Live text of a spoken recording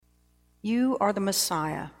You are the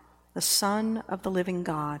Messiah, the Son of the living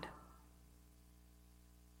God.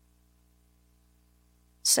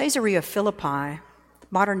 Caesarea Philippi,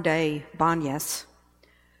 modern-day Banyas,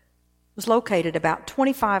 was located about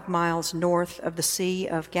 25 miles north of the Sea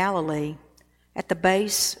of Galilee at the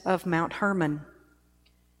base of Mount Hermon.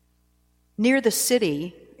 Near the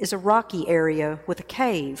city is a rocky area with a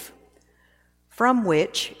cave, from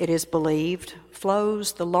which, it is believed,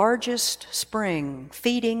 flows the largest spring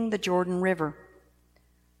feeding the Jordan River.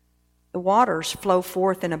 The waters flow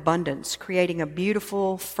forth in abundance, creating a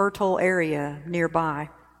beautiful, fertile area nearby.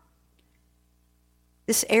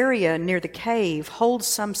 This area near the cave holds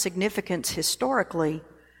some significance historically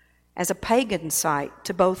as a pagan site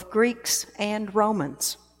to both Greeks and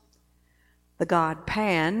Romans. The god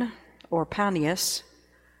Pan, or Panius,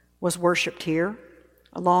 was worshipped here,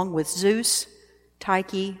 along with Zeus,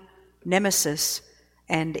 Tyche, Nemesis,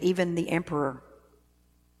 and even the emperor.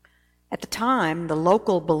 At the time, the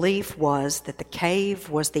local belief was that the cave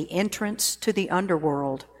was the entrance to the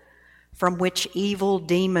underworld, from which evil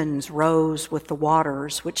demons rose with the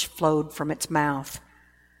waters which flowed from its mouth.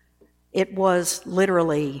 It was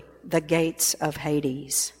literally the gates of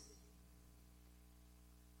Hades.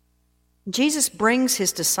 Jesus brings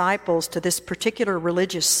his disciples to this particular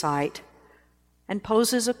religious site and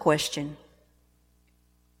poses a question.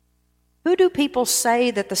 Who do people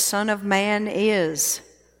say that the Son of Man is?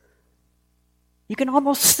 You can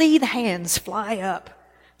almost see the hands fly up.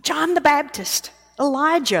 John the Baptist,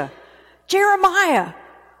 Elijah, Jeremiah,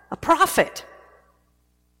 a prophet.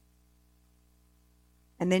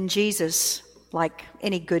 And then Jesus, like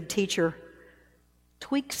any good teacher,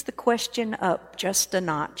 tweaks the question up just a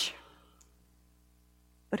notch.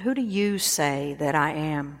 But who do you say that I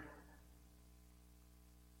am?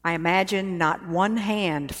 I imagine not one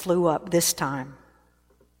hand flew up this time.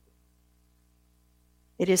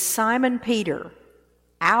 It is Simon Peter,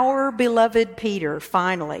 our beloved Peter,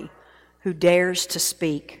 finally, who dares to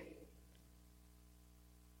speak.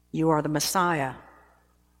 You are the Messiah,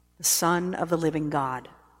 the Son of the living God.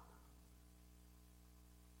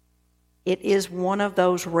 It is one of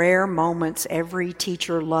those rare moments every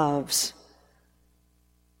teacher loves,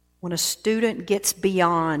 when a student gets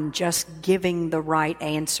beyond just giving the right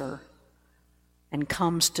answer and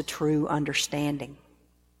comes to true understanding.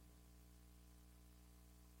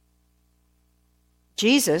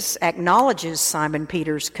 Jesus acknowledges Simon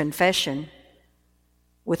Peter's confession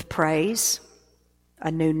with praise,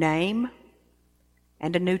 a new name,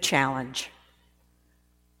 and a new challenge.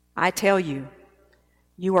 I tell you,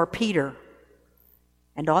 you are Peter,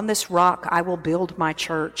 and on this rock I will build my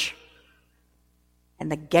church,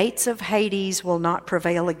 and the gates of Hades will not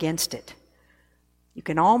prevail against it. You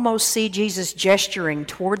can almost see Jesus gesturing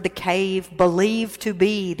toward the cave believed to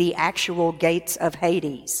be the actual gates of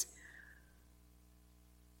Hades.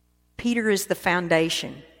 Peter is the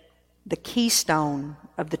foundation, the keystone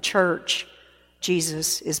of the church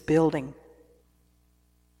Jesus is building.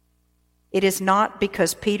 It is not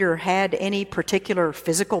because Peter had any particular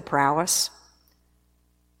physical prowess.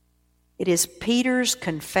 It is Peter's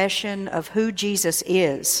confession of who Jesus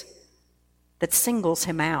is that singles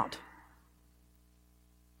him out.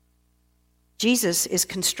 Jesus is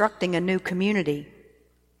constructing a new community,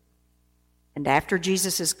 and after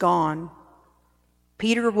Jesus is gone,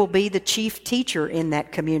 Peter will be the chief teacher in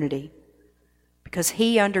that community because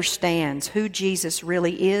he understands who Jesus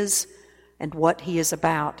really is and what he is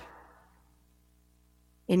about.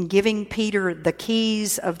 In giving Peter the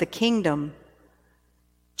keys of the kingdom,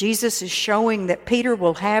 Jesus is showing that Peter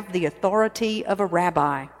will have the authority of a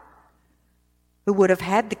rabbi who would have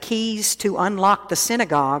had the keys to unlock the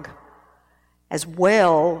synagogue as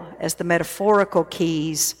well as the metaphorical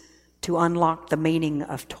keys to unlock the meaning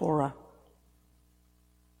of Torah.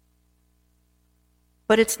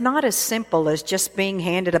 But it's not as simple as just being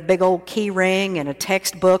handed a big old key ring and a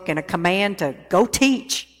textbook and a command to go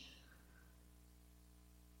teach.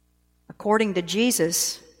 According to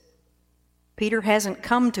Jesus, Peter hasn't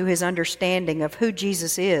come to his understanding of who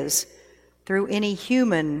Jesus is through any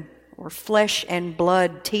human or flesh and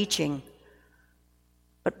blood teaching,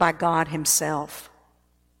 but by God himself.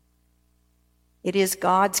 It is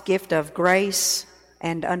God's gift of grace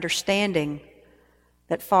and understanding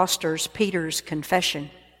that fosters Peter's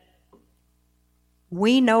confession.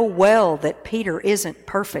 We know well that Peter isn't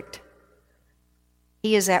perfect.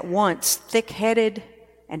 He is at once thick-headed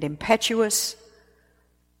and impetuous.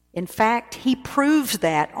 In fact, he proves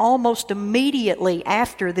that almost immediately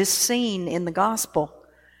after this scene in the gospel.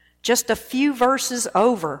 Just a few verses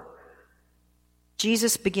over,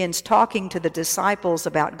 Jesus begins talking to the disciples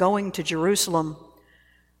about going to Jerusalem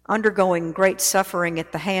undergoing great suffering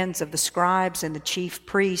at the hands of the scribes and the chief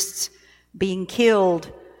priests, being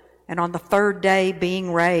killed, and on the third day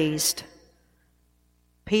being raised.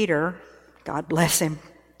 Peter, God bless him,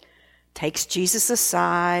 takes Jesus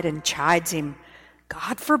aside and chides him.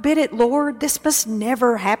 God forbid it, Lord, this must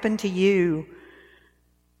never happen to you.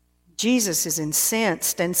 Jesus is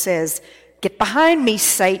incensed and says, "Get behind me,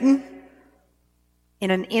 Satan."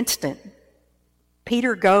 In an instant,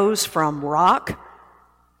 Peter goes from rock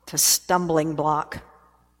to stumbling block,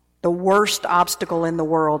 the worst obstacle in the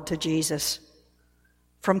world to Jesus.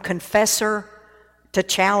 From confessor to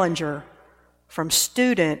challenger, from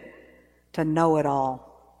student to know-it-all.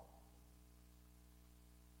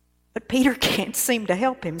 But Peter can't seem to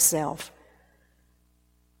help himself.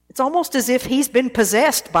 It's almost as if he's been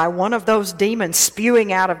possessed by one of those demons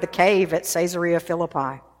spewing out of the cave at Caesarea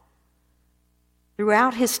Philippi.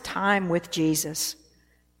 Throughout his time with Jesus,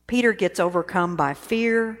 Peter gets overcome by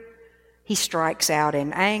fear. He strikes out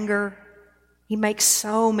in anger. He makes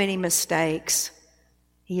so many mistakes.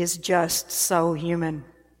 He is just so human.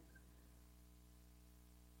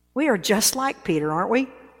 We are just like Peter, aren't we?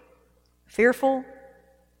 Fearful,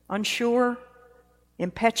 unsure,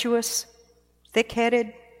 impetuous,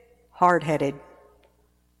 thick-headed, hard-headed.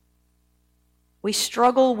 We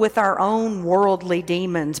struggle with our own worldly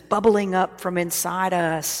demons bubbling up from inside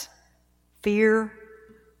us. Fear,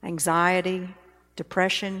 anxiety,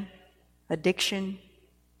 depression, addiction,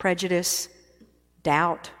 prejudice,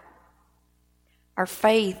 doubt. Our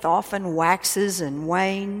faith often waxes and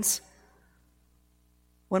wanes.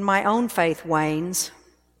 When my own faith wanes,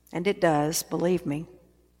 and it does, believe me,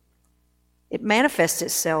 it manifests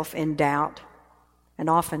itself in doubt and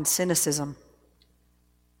often cynicism.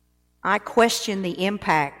 I question the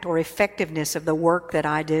impact or effectiveness of the work that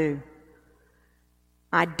I do.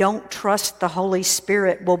 I don't trust the Holy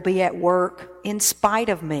Spirit will be at work in spite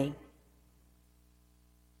of me.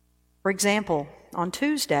 For example, on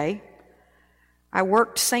Tuesday, I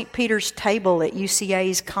worked St. Peter's table at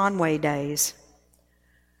UCA's Conway Days.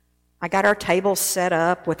 I got our table set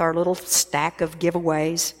up with our little stack of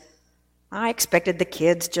giveaways. I expected the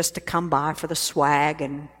kids just to come by for the swag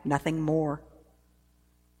and nothing more.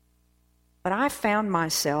 But I found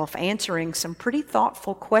myself answering some pretty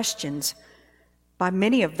thoughtful questions by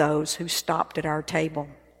many of those who stopped at our table.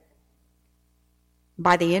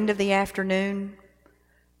 By the end of the afternoon,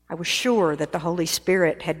 I was sure that the Holy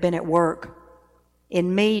Spirit had been at work,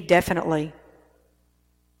 in me definitely,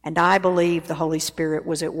 and I believe the Holy Spirit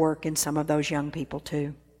was at work in some of those young people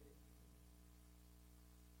too.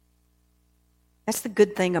 That's the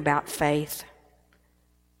good thing about faith.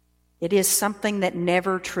 It is something that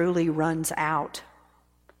never truly runs out.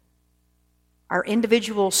 Our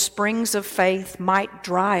individual springs of faith might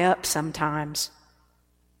dry up sometimes,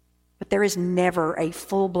 but there is never a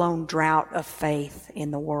full-blown drought of faith in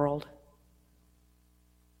the world.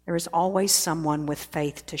 There is always someone with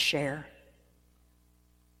faith to share.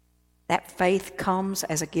 That faith comes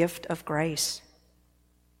as a gift of grace.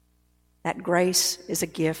 That grace is a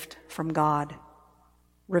gift from God,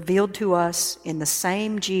 revealed to us in the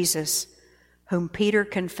same Jesus whom Peter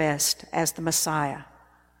confessed as the Messiah,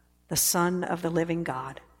 the Son of the living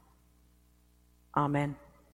God. Amen.